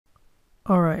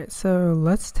All right, so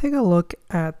let's take a look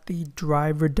at the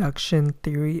drive reduction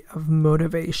theory of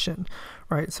motivation,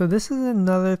 right? So this is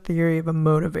another theory of a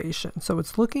motivation. So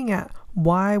it's looking at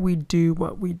why we do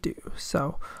what we do.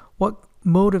 So what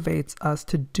motivates us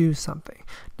to do something?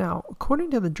 Now, according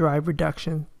to the drive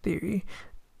reduction theory,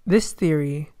 this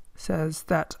theory says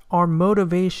that our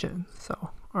motivation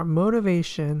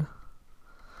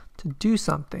to do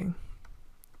something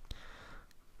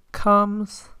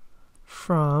comes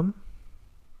from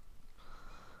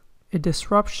a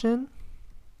disruption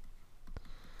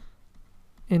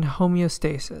in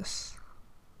homeostasis.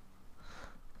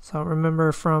 So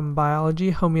remember from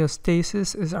biology,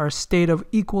 homeostasis is our state of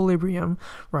equilibrium,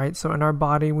 right? So in our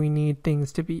body, we need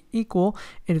things to be equal.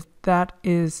 If that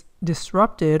is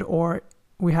disrupted or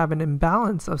we have an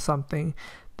imbalance of something,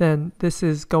 then this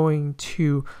is going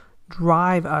to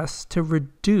drive us to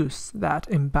reduce that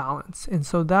imbalance. And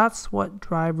so that's what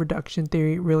drive reduction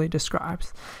theory really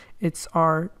describes. It's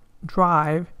our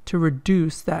drive to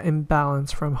reduce that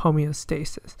imbalance from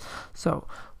homeostasis. So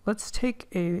let's take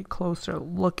a closer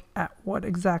look at what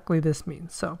exactly this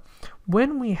means. So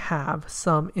when we have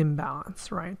some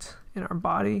imbalance, right, in our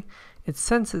body, it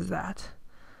senses that.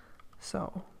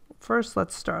 So first,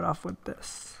 let's start off with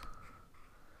this.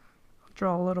 I'll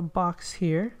draw a little box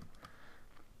here.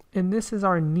 And this is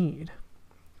our need,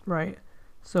 right?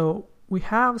 So we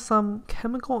have some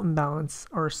chemical imbalance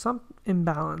or some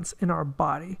imbalance in our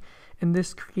body, and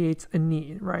this creates a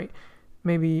need, right?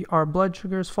 Maybe our blood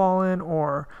sugar's fallen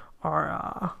or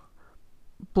our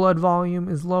blood volume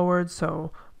is lowered,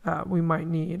 so we might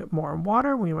need more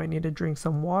water. We might need to drink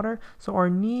some water. So our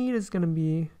need is going to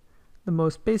be the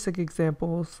most basic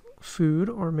examples, food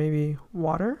or maybe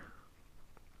water.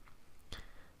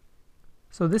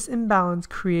 So this imbalance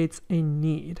creates a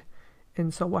need.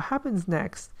 And so what happens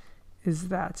next is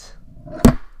that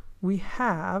we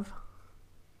have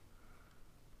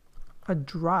a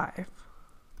drive.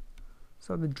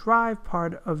 So the drive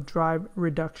part of drive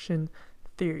reduction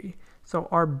theory. So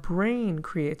our brain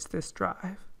creates this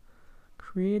drive,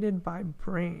 created by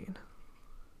brain.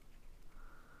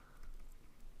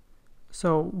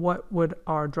 So what would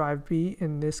our drive be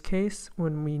in this case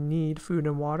when we need food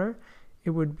and water?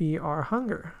 It would be our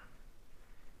hunger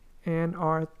and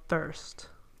our thirst.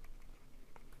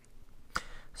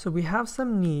 So we have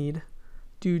some need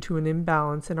due to an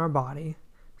imbalance in our body,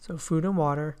 so food and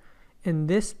water, and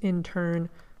this in turn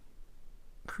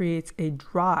creates a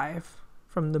drive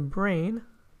from the brain.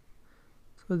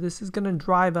 So this is going to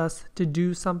drive us to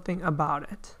do something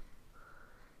about it.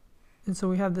 And so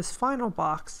we have this final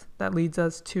box that leads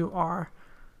us to our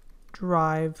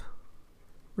drive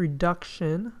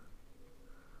reduction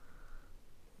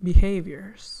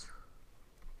behaviors,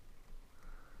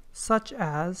 such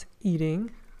as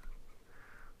eating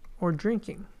or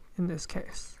drinking in this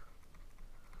case.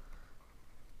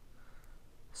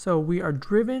 So we are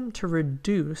driven to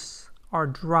reduce our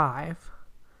drive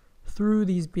through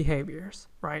these behaviors,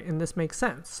 right? And this makes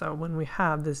sense. So when we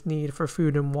have this need for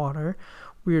food and water,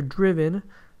 we are driven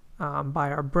by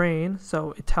our brain.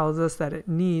 So it tells us that it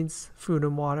needs food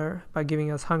and water by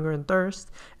giving us hunger and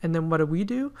thirst. And then what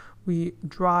do? We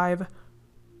drive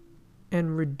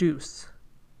and reduce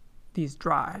these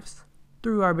drives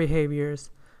through our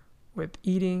behaviors with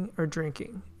eating or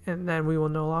drinking. And then we will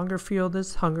no longer feel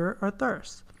this hunger or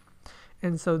thirst.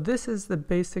 And so this is the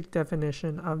basic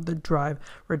definition of the drive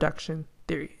reduction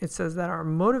theory. It says that our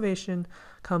motivation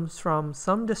comes from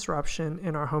some disruption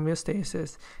in our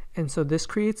homeostasis, and so this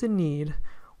creates a need,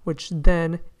 which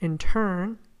then in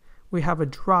turn we have a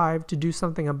drive to do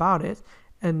something about it,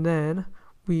 and then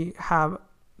we have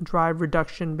drive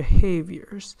reduction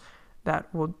behaviors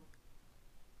that will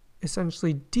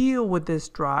essentially deal with this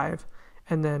drive,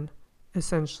 and then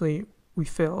essentially we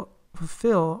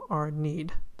fulfill our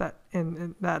need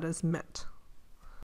and that is met.